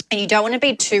 And you don't want to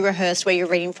be too rehearsed where you're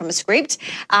reading from a script.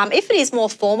 If it is more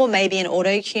formal, maybe an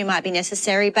auto cue might be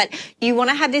necessary, but you want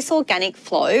to have this organic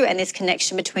flow and this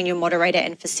connection between your moderator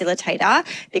and facilitator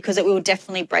because it will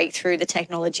definitely break through the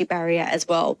technology barrier as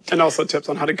well. And also tips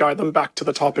on how to guide them back to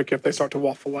the topic if they start to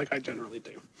waffle like I generally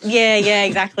do. Yeah,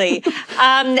 exactly.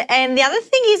 And the other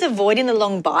thing is avoiding the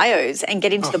long bios and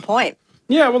getting to the point.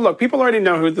 Yeah, well, look, people already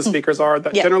know who the speakers are.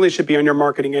 That generally should be on your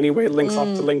marketing anyway, links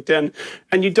off to LinkedIn.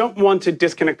 And you don't want to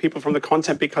disconnect people from the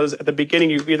content because at the beginning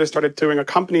you've either started doing a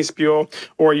company spiel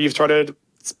or you've started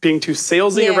being too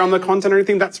salesy around the content or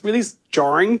anything. That's really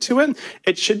jarring to it.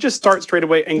 It should just start straight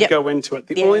away and go into it.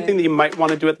 The only thing that you might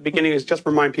want to do at the beginning is just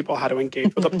remind people how to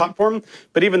engage with the platform.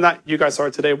 But even that, you guys saw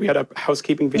it today. We had a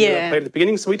housekeeping video that played at the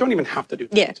beginning, so we don't even have to do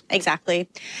that. Yeah, exactly.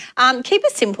 Keep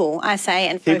it simple, I say,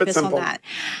 and focus on that.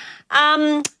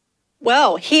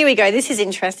 Well, here we go. This is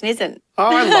interesting, isn't it? Oh,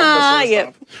 I love this sort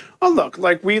of stuff. Oh, look,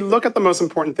 like we look at the most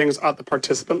important things at the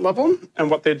participant level and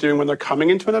what they're doing when they're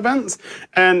coming into an event.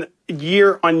 And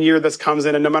year on year, this comes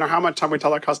in. And no matter how much time we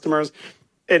tell our customers,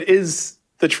 it is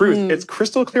the truth. It's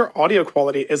crystal clear audio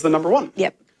quality is the number one.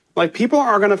 Like people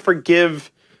are going to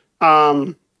forgive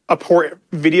a poor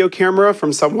video camera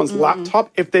from someone's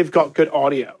laptop if they've got good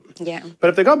audio. But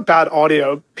if they got bad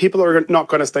audio, people are not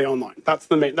going to stay online. That's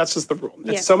just the rule.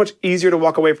 It's so much easier to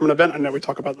walk away from an event. I know we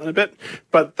talk about that in a bit,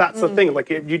 but that's the thing. Like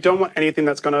you don't want anything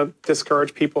that's going to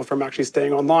discourage people from actually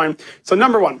staying online. So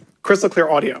number one, crystal clear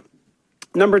audio.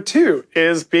 Number two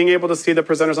is being able to see the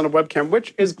presenters on a webcam,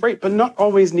 which is great, but not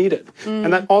always needed.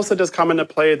 And that also does come into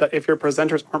play that if your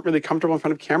presenters aren't really comfortable in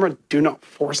front of camera, do not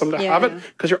force them to have it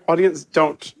because your audience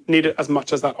don't need it as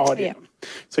much as that audio.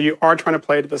 So you are trying to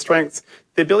play to the strengths.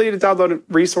 The ability to download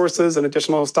resources and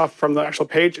additional stuff from the actual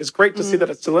page is great to see that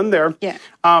it's still in there.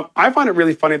 I find it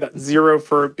really funny that 0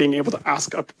 for being able to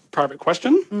ask a private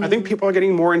question. I think people are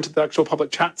getting more into the actual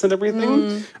public chats and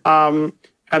everything.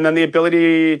 And then the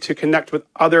ability to connect with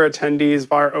other attendees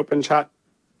via open chat.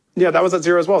 Yeah, that was at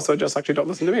 0 as well, so just actually don't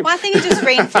listen to me. Well, I think it just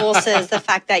reinforces the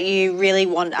fact that you really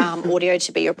want audio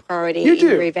to be your priority in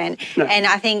your event. No. And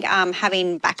I think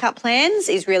having backup plans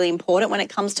is really important when it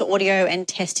comes to audio and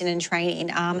testing and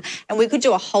training. And we could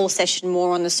do a whole session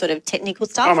more on the sort of technical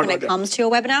stuff when it comes to your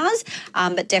webinars,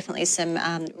 but definitely some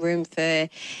room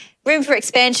for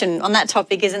expansion on that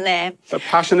topic, isn't there? The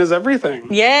passion is everything.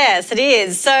 Yes, it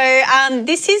is. So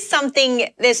this is something,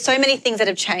 there's so many things that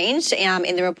have changed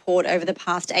in the report over the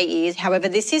past 8 years. However,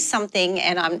 this is something,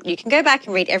 and you can go back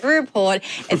and read every report.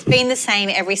 It's been the same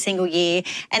every single year.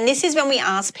 And this is when we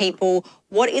ask people,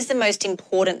 what is the most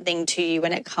important thing to you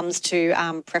when it comes to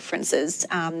preferences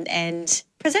and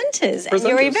presenters and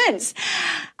your events?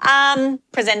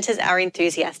 Presenters are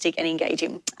enthusiastic and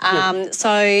engaging.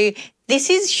 So this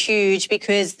is huge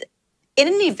because in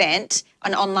an event,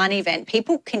 an online event,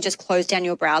 people can just close down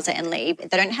your browser and leave.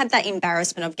 They don't have that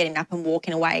embarrassment of getting up and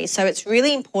walking away. So it's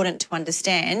really important to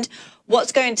understand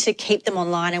what's going to keep them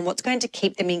online and what's going to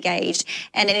keep them engaged.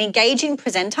 And an engaging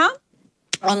presenter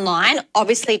online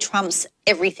obviously trumps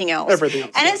everything else.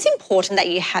 And it's important that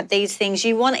you have these things.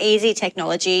 You want easy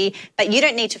technology, but you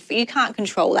don't need to, you can't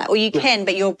control that, or you can,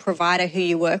 but your provider who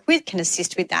you work with can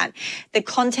assist with that. The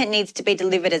content needs to be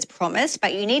delivered as promised,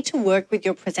 but you need to work with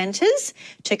your presenters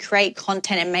to create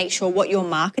content and make sure what you're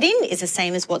marketing is the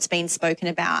same as what's been spoken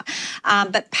about.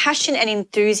 But passion and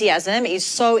enthusiasm is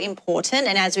so important.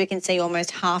 And as we can see,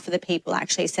 almost half of the people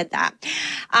actually said that.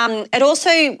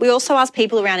 We also asked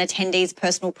people around attendees'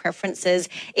 personal preferences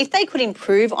if they could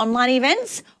improve online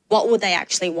events, what would they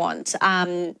actually want? So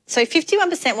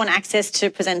 51% want access to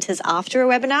presenters after a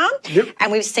webinar.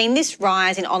 And we've seen this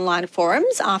rise in online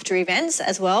forums after events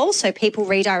as well. So people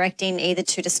redirecting either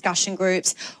to discussion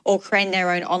groups or creating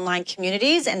their own online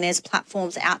communities. And there's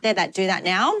platforms out there that do that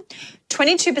now.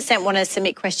 22% want to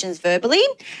submit questions verbally.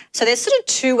 So there's sort of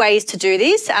two ways to do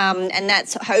this, and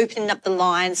that's opening up the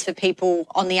lines for people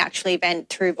on the actual event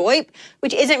through VoIP,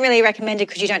 which isn't really recommended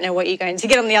because you don't know what you're going to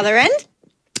get on the other end.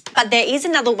 But there is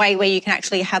another way where you can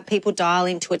actually have people dial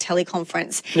into a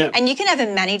teleconference and you can have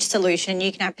a managed solution.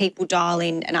 You can have people dial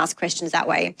in and ask questions that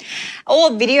way,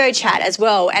 or video chat as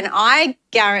well. And I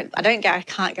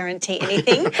can't guarantee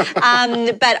anything,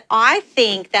 but I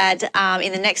think that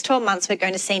in the next 12 months, we're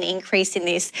going to see an increase in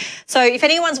this. So if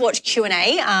anyone's watched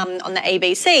Q&A on the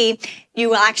ABC, you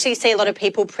will actually see a lot of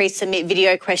people pre-submit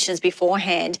video questions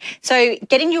beforehand. So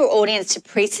getting your audience to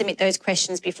pre-submit those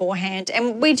questions beforehand.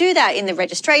 And we do that in the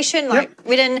registration,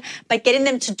 written, but getting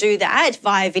them to do that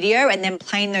via video and then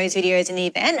playing those videos in the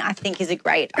event, I think is a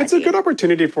great idea. It's a good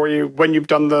opportunity for you when you've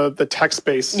done the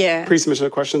text-based pre-submission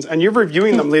of questions and you're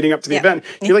reviewing them leading up to the event.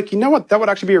 You're like, you know what, that would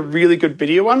actually be a really good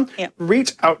video one.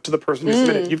 Reach out to the person who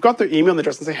submitted. You've got their email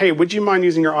address and say, hey, would you mind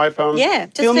using your iPhone?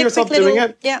 Just feeling yourself doing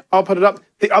it? I'll put it up.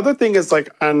 The other thing is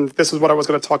and this is what I was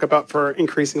going to talk about for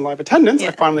increasing live attendance,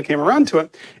 I finally came around to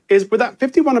it, is with that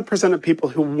 51% of people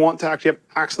who want to actually have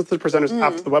access to the presenters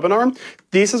after the webinar,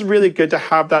 this is really good to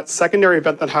have that secondary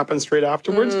event that happens straight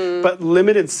afterwards, but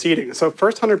limited seating. So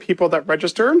first 100 people that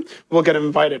register will get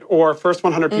invited, or first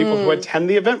 100 people who attend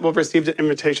the event will receive an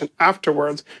invitation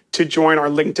afterwards to join our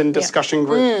LinkedIn discussion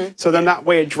group. So then that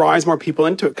way it drives more people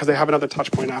into it because they have another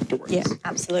touch point afterwards. Yeah,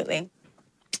 absolutely.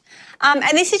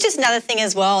 And this is just another thing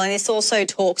as well, and this also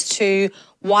talks to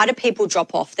why do people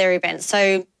drop off their events.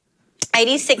 So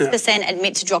 86%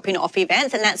 admit to dropping off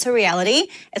events, and that's a reality.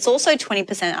 It's also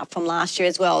 20% up from last year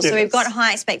as well. So we've got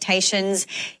high expectations.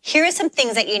 Here are some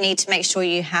things that you need to make sure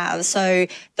you have. So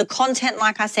the content,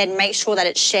 like I said, make sure that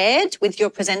it's shared with your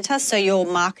presenter so you're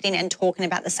marketing and talking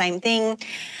about the same thing.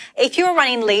 If you're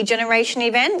running lead generation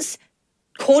events,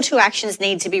 call to actions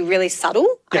need to be really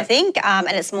subtle, I think, and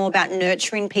it's more about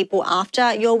nurturing people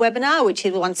after your webinar, which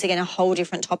is once again a whole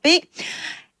different topic.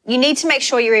 You need to make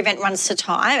sure your event runs to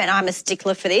time, and I'm a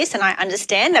stickler for this, and I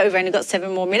understand that we've only got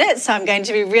 7 more minutes, so I'm going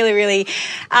to be really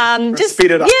just speed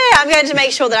it up. Yeah, I'm going to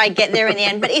make sure that I get there in the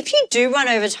end. But if you do run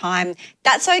over time,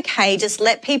 that's okay. Just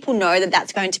let people know that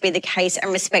that's going to be the case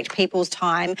and respect people's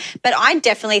time. But I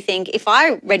definitely think if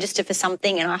I register for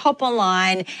something and I hop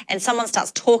online and someone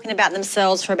starts talking about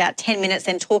themselves for about 10 minutes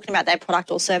and talking about their product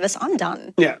or service, I'm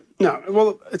done. Yeah. No,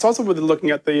 well, it's also with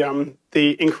looking at the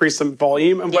increase in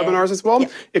volume of webinars as well.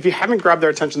 If you haven't grabbed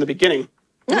their attention in the beginning,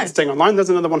 staying online,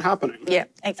 there's another one happening. Yeah,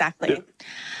 exactly.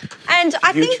 And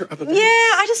I think,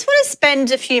 I just want to spend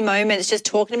a few moments just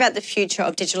talking about the future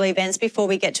of digital events before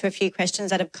we get to a few questions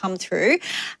that have come through.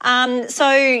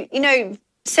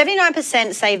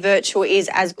 79% say virtual is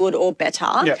as good or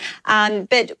better.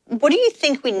 But what do you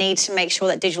think we need to make sure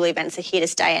that digital events are here to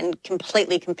stay and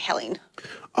completely compelling?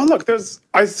 Oh, look,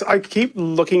 I keep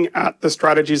looking at the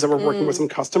strategies that we're working with some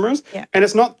customers, and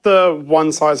it's not the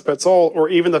one size fits all, or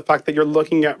even the fact that you're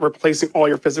looking at replacing all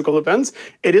your physical events.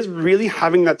 It is really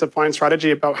having that defined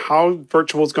strategy about how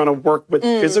virtual is going to work with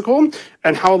physical,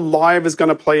 and how live is going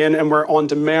to play in, and where on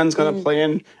demand is going to play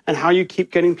in, and how you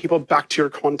keep getting people back to your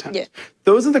content. Yeah.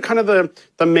 Those are the kind of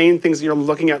the main things that you're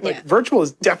looking at. Like virtual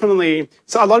is definitely,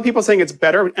 so a lot of people are saying it's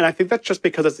better, and I think that's just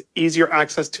because it's easier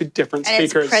access to different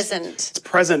speakers. It's present. It's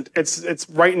present. It's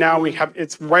right now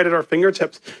it's right at our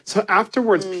fingertips. So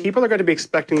afterwards, people are going to be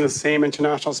expecting the same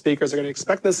international speakers. They're going to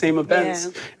expect the same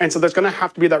events, and so there's going to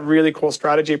have to be that really cool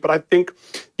strategy. But I think,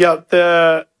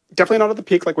 definitely not at the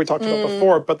peak like we talked about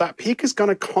before, but that peak is going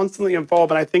to constantly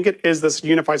evolve. And I think it is this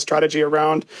unified strategy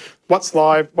around what's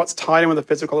live, what's tied in with a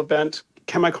physical event.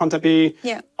 Can my content be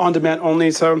on demand only?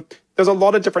 So there's a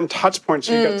lot of different touch points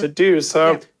you get to do.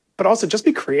 So, but also just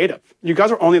be creative. You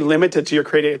guys are only limited to your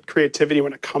creativity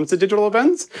when it comes to digital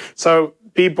events. So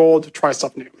be bold, try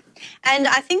stuff new. And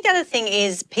I think the other thing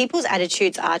is people's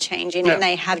attitudes are changing and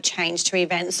they have changed to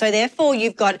events. So therefore,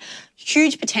 you've got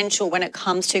huge potential when it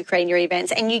comes to creating your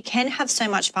events, and you can have so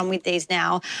much fun with these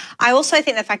now. I also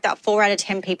think the fact that 4 out of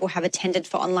 10 people have attended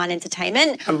for online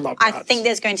entertainment, I love that. I think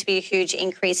there's going to be a huge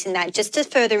increase in that, just to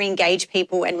further engage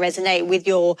people and resonate with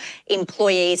your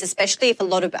employees, especially if a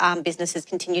lot of businesses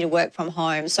continue to work from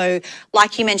home. So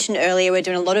like you mentioned earlier, we're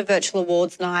doing a lot of virtual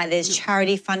awards night. There's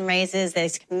charity fundraisers,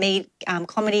 there's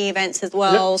comedy events as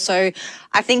well. So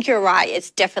I think you're right.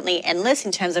 It's definitely endless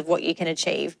in terms of what you can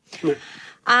achieve.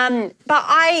 But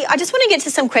I just want to get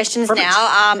to some questions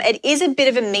now. It is a bit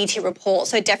of a meaty report,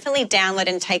 so definitely download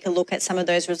and take a look at some of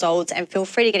those results, and feel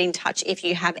free to get in touch if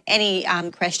you have any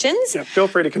questions. Yeah, feel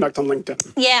free to connect on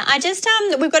LinkedIn. Yeah,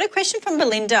 we've got a question from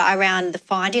Belinda around the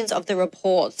findings of the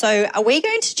report. So are we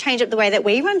going to change up the way that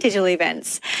we run digital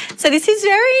events? So this is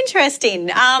very interesting.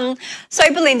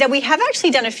 So Belinda, we have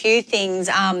actually done a few things,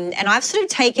 and I've sort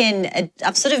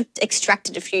of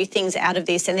extracted a few things out of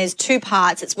this, and there's 2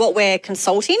 parts. It's what we're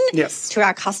consulting to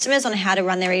our customers on how to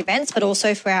run their events, but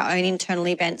also for our own internal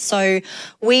events. So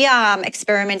we are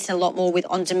experimenting a lot more with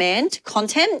on-demand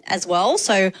content as well.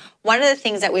 So one of the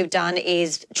things that we've done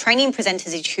is training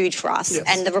presenters is huge for us,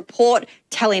 and the report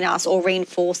telling us or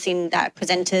reinforcing that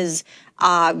presenters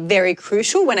are very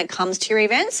crucial when it comes to your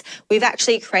events. We've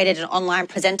actually created an online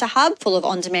presenter hub full of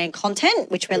on-demand content,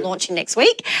 which we're launching next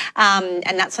week, and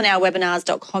that's on our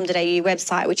webinars.com.au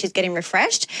website, which is getting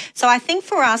refreshed. So I think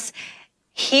for us,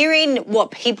 hearing what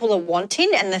people are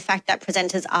wanting and the fact that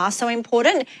presenters are so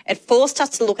important, it forced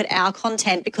us to look at our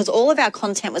content, because all of our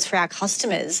content was for our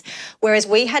customers, whereas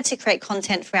we had to create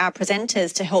content for our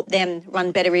presenters to help them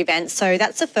run better events. So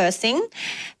that's the first thing.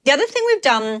 The other thing we've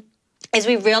done is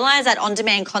we realise that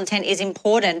on-demand content is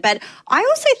important, but I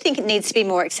also think it needs to be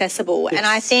more accessible. And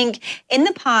I think in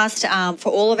the past,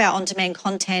 for all of our on-demand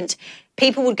content,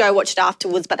 people would go watch it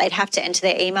afterwards, but they'd have to enter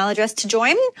their email address to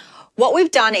join. What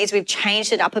we've done is we've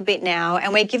changed it up a bit now,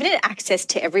 and we're giving it access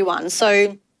to everyone.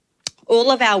 So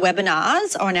all of our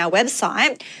webinars are on our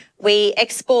website. We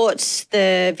export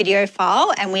the video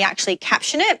file and we actually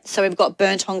caption it. So we've got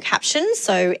burnt on captions,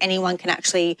 so anyone can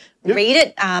actually read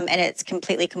it, and it's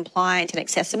completely compliant and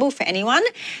accessible for anyone.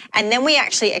 And then we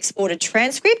actually export a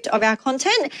transcript of our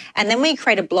content, and then we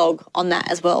create a blog on that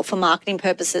as well for marketing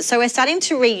purposes. So we're starting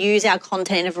to reuse our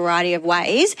content in a variety of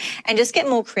ways and just get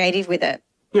more creative with it.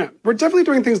 Yeah, we're definitely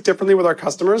doing things differently with our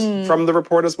customers from the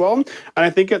report as well. And I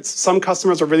think some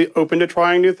customers are really open to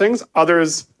trying new things.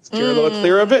 Others steer a little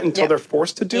clear of it until they're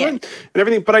forced to do it and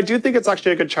everything. But I do think it's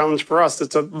actually a good challenge for us is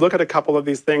to look at a couple of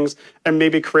these things and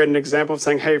maybe create an example of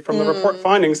saying, hey, from the report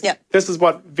findings, this is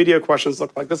what video questions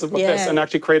look like. This is what this, and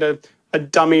actually create a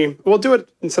dummy. We'll do it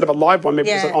instead of a live one, maybe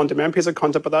just an on-demand piece of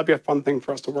content, but that'd be a fun thing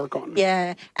for us to work on.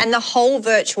 Yeah, and the whole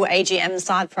virtual AGM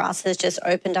side for us has just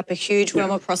opened up a huge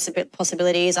realm of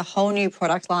possibilities, a whole new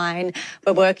product line.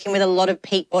 We're working with a lot of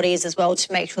peak bodies as well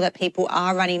to make sure that people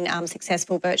are running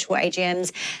successful virtual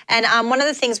AGMs. And one of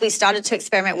the things we started to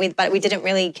experiment with, but we didn't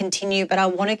really continue, but I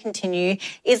want to continue,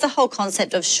 is the whole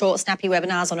concept of short, snappy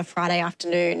webinars on a Friday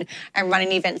afternoon and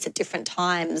running events at different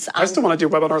times. I still want to do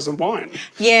webinars and wine.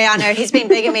 Yeah, I know. He's been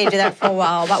begging me to do that for a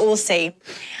while, but we'll see.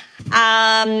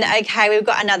 Okay, we've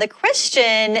got another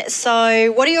question.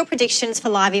 So what are your predictions for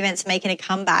live events making a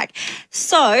comeback?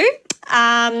 So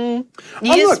you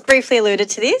just briefly alluded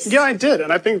to this. Yeah, I did.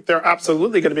 And I think they're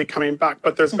absolutely going to be coming back.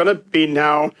 But there's going to be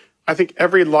now, I think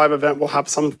every live event will have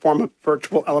some form of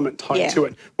virtual element tied to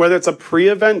it, whether it's a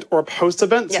pre-event or a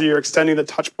post-event. So you're extending the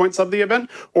touch points of the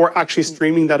event or actually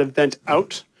streaming that event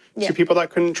out to people that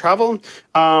couldn't travel.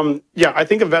 I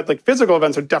think physical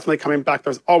events are definitely coming back.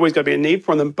 There's always going to be a need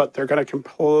for them, but they're going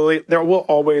to there will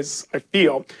always, I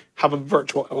feel, have a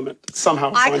virtual element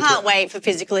somehow. I can't wait for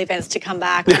physical events to come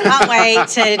back. I can't wait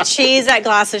to cheers that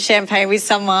glass of champagne with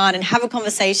someone and have a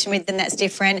conversation with them that's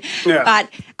different. Yeah. But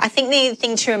I think the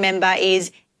thing to remember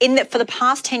is for the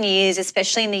past 10 years,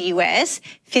 especially in the US,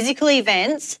 physical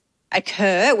events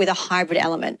occur with a hybrid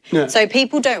element. Yeah. So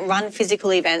people don't run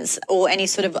physical events or any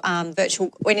sort of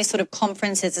virtual or any sort of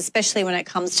conferences, especially when it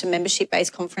comes to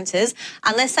membership-based conferences,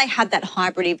 unless they have that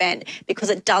hybrid event, because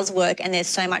it does work and there's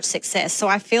so much success. So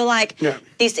I feel like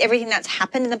everything that's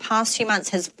happened in the past few months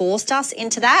has forced us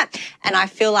into that. And I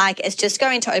feel like it's just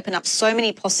going to open up so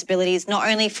many possibilities, not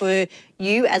only for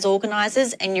you as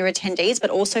organisers and your attendees, but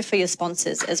also for your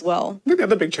sponsors as well. I think the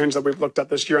other big change that we've looked at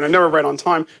this year, and I know we're right on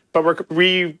time, but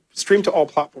we stream to all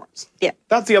platforms. Yeah.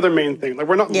 That's the other main thing. Like,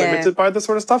 we're not limited by this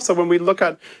sort of stuff. So when we look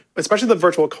at, especially the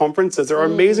virtual conferences, there are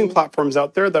amazing platforms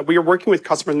out there that we are working with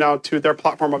customers now to their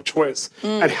platform of choice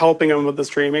and helping them with the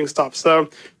streaming stuff. So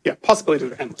yeah,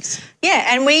 possibilities are endless. Yeah,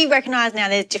 and we recognise now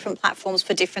there's different platforms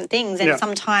for different things, and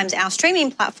sometimes our streaming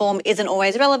platform isn't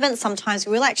always relevant. Sometimes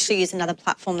we'll actually use another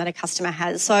platform that a customer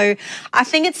has. So I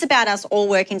think it's about us all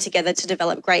working together to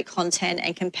develop great content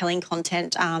and compelling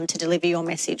content to deliver your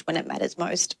message when it matters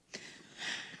most.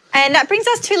 And that brings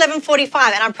us to 11:45,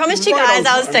 and I promised you guys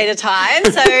I'll stay to time.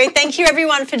 So thank you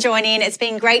everyone for joining. It's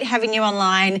been great having you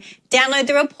online. Download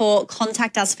the report,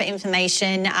 contact us for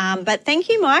information. But thank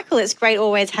you, Michael. It's great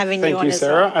always having you on. Thank you,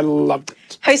 Sarah. Well. I loved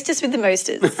it. Hostess with the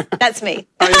mostest. That's me.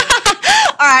 All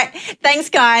right. Thanks,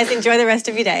 guys. Enjoy the rest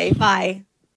of your day. Bye.